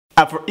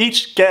And for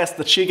each guess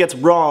that she gets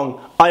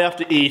wrong, I have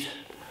to eat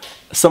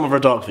some of her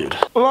dog food.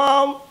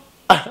 Mom,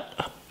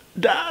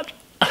 Dad,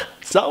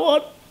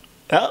 someone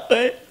help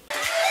me.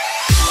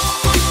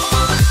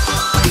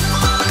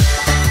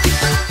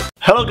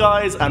 Hello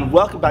guys, and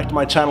welcome back to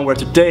my channel, where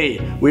today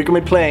we're going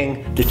to be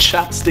playing the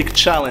Chapstick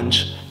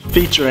Challenge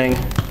featuring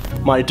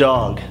my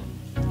dog.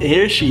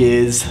 Here she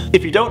is.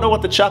 If you don't know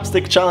what the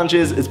Chapstick Challenge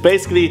is, it's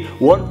basically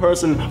one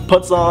person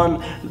puts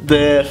on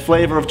the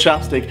flavor of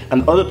chapstick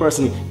and the other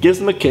person gives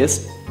them a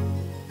kiss.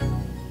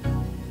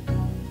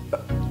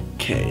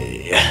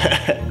 Okay.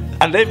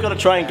 And they've got to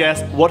try and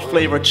guess what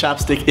flavor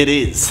chapstick it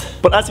is.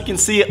 But as you can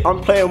see,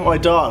 I'm playing with my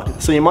dog,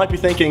 so you might be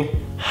thinking,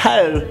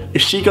 how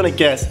is she gonna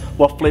guess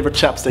what flavor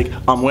chapstick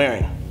I'm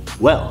wearing?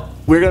 Well,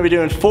 we're gonna be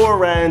doing 4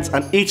 rounds,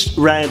 and each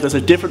round there's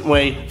a different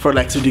way for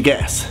Lexi to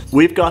guess.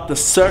 We've got the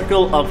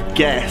circle of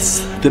guess,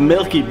 the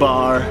Milky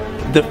Bar,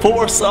 the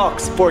 4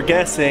 socks for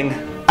guessing,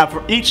 and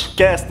for each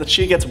guess that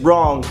she gets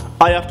wrong,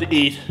 I have to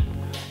eat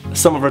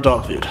some of her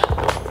dog food.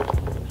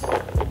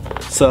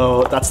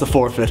 So that's the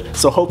forfeit.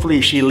 So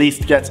hopefully she at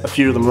least gets a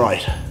few of them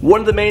right. One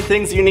of the main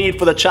things you need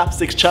for the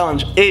Chapstick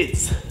Challenge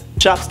is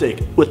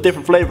chapstick with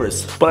different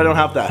flavors, but I don't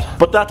have that.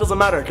 But that doesn't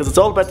matter because it's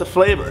all about the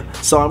flavor.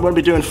 So I'm going to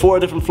be doing 4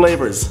 different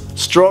flavors: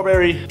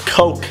 strawberry,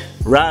 Coke,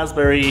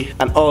 raspberry,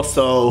 and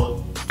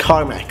also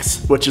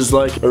Carmex, which is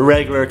like a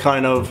regular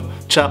kind of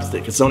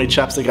chapstick. It's the only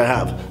chapstick I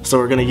have, so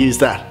we're going to use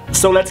that.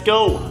 So let's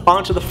go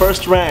on to the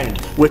first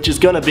round, which is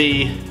going to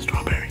be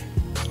strawberry.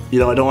 You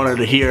know, I don't want her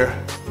to hear.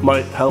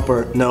 Might help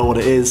her know what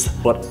it is,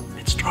 but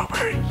it's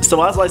strawberry.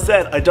 So as I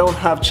said, I don't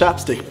have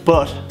chapstick,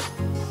 but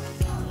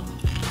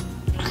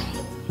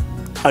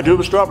I do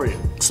have a strawberry.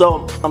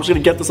 So I'm just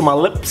gonna get this on my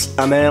lips,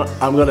 and then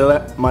I'm gonna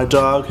let my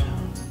dog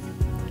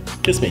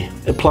kiss me.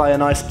 Apply a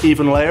nice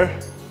even layer.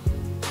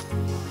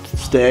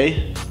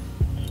 Stay.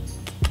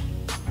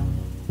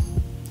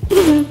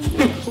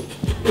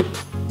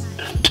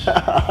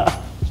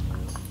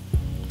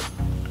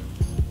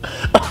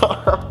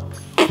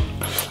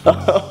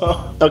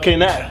 Okay,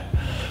 now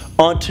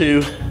on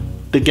to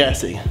the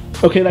guessing.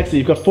 Okay, Lexi,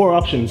 you've got 4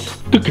 options.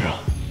 Good girl.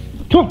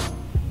 Come on,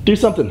 do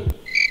something.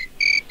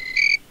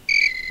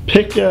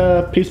 Pick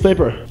a piece of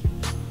paper.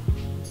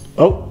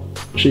 Oh,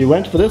 she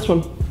went for this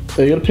one.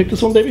 Are you gonna pick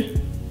this one, baby?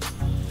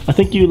 I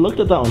think you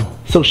looked at that one.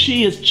 So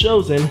she has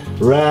chosen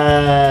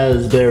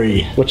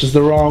raspberry, which is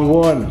the wrong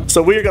one.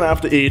 So we're gonna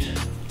have to eat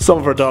some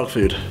of her dog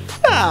food.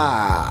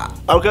 Ah.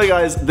 Okay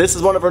guys, this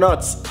is one of her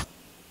nuts.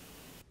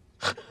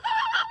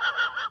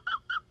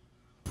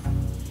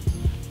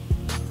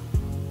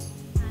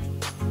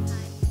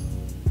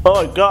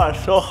 Oh my god,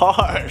 so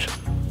hard.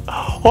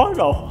 What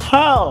the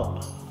hell?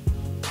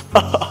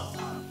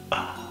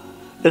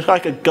 It's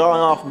like a gone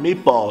off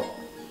meatball.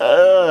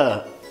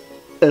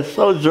 It's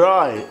so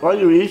dry. Why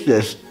do you eat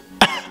this?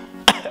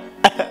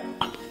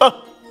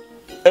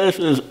 This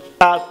is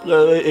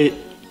absolutely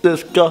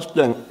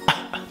disgusting.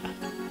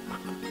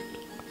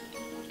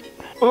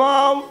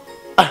 Mom,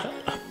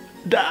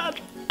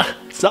 Dad,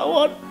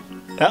 someone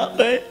help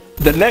me.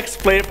 The next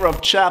flavor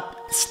of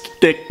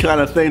chapstick kind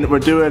of thing that we're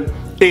doing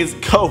is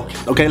Coke.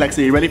 Okay,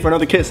 Lexi, you ready for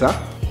another kiss, huh?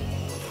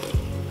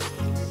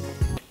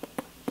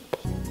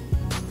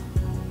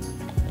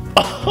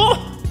 Oh,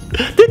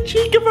 the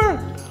cheek of her!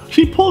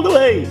 She pulled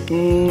away.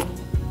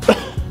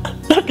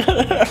 Look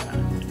at her.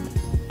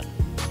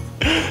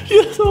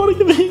 She doesn't want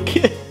to give me a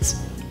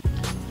kiss.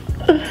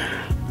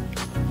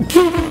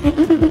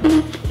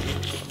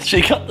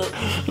 She got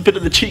a bit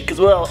of the cheek as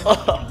well.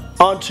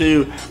 On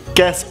to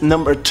guess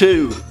number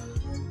 2.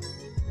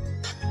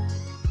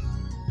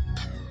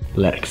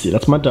 Lexi,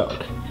 that's my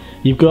dog.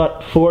 You've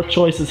got 4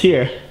 choices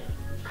here.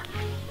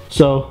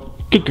 So,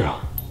 good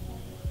girl.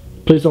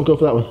 Please don't go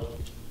for that one.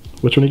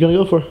 Which one are you gonna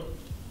go for?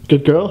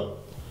 Good girl?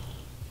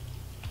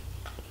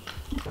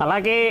 I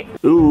like it.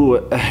 Ooh,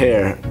 a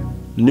hair.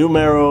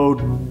 Numero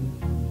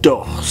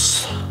 2.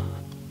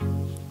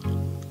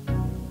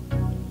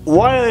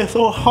 Why are they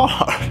so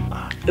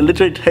hard? It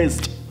literally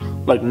tastes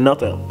like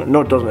nothing.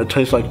 No, it doesn't. It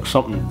tastes like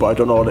something, but I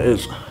don't know what it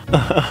is.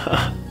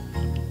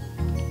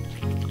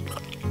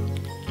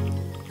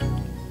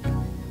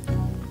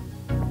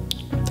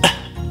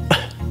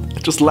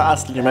 Just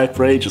lasts in your mouth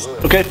for ages.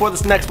 Okay, for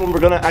this next one, we're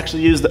gonna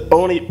actually use the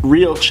only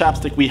real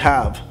chapstick we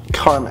have,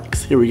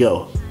 Carmex. Here we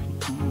go.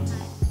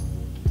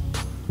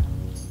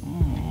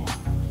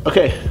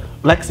 Okay,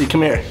 Lexi,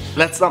 come here.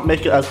 Let's not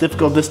make it as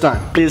difficult this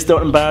time. Please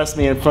don't embarrass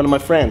me in front of my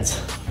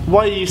friends.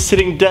 Why are you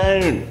sitting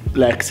down,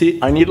 Lexi?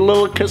 I need a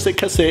little kissy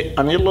kissy.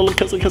 I need a little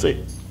kissy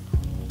kissy.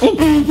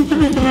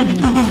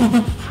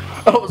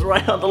 Oh, it was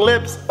right on the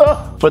lips.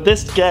 Oh. For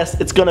this guess,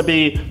 it's gonna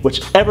be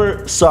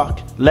whichever sock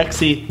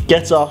Lexi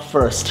gets off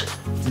first.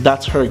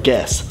 That's her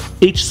guess.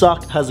 Each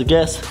sock has a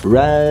guess.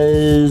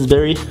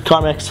 Raspberry,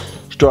 Carmex,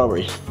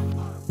 strawberry.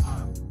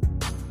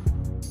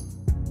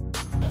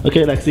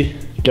 Okay, Lexi,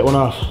 get one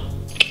off.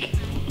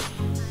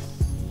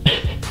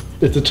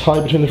 It's a tie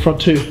between the front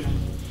 2.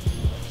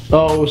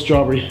 Oh,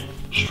 strawberry.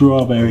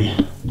 Strawberry.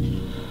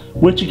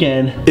 Which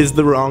again is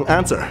the wrong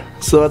answer.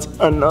 So that's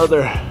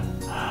another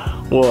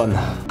 1.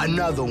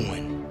 Another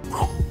one.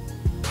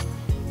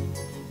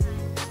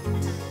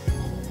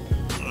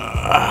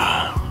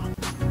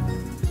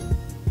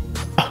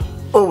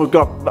 Oh my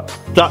god,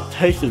 that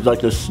tasted like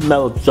the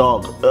smell of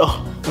dog.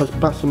 Ugh, that's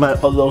passing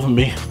out all over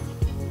me.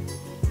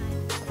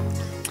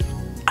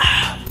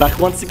 Back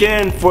once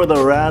again for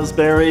the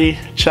raspberry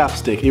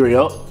chapstick. Here we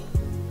go.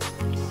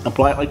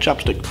 Apply it like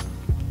chapstick.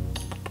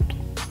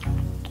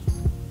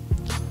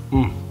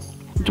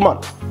 Come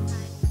on.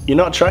 You're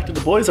not attracted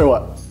to boys or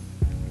what?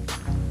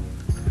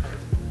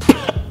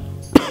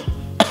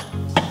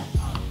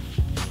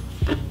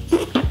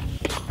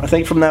 I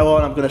think from now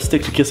on I'm gonna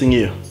stick to kissing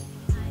you.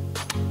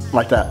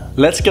 Like that.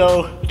 Let's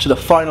go to the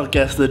final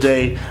guess of the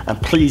day,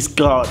 and please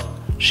God,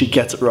 she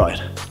gets it right.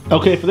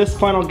 Okay, for this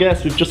final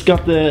guess, we've just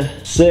got the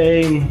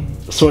same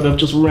sort of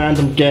just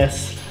random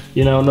guess.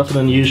 You know, nothing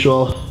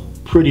unusual.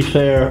 Pretty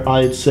fair,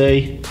 I'd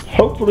say.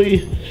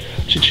 Hopefully,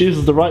 she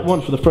chooses the right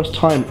one for the first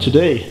time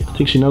today. I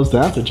think she knows the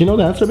answer. Do you know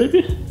the answer,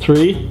 baby?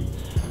 3,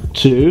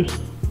 2,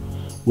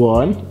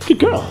 1. Good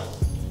girl.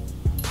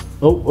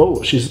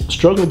 Oh, she's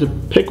struggling to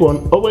pick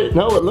one. Oh wait,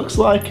 no, it looks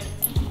like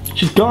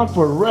she's gone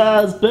for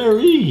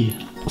raspberry.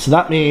 So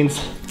that means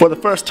for the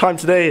first time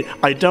today,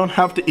 I don't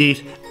have to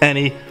eat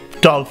any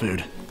dog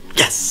food.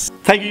 Yes!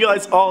 Thank you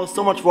guys all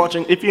so much for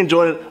watching. If you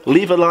enjoyed it,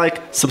 leave a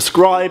like,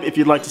 subscribe if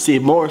you'd like to see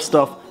more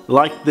stuff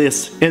like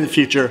this in the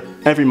future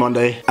every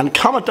Monday, and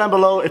comment down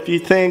below if you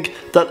think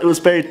that it was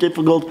very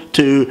difficult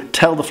to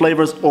tell the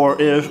flavors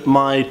or if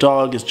my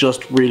dog is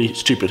just really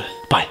stupid.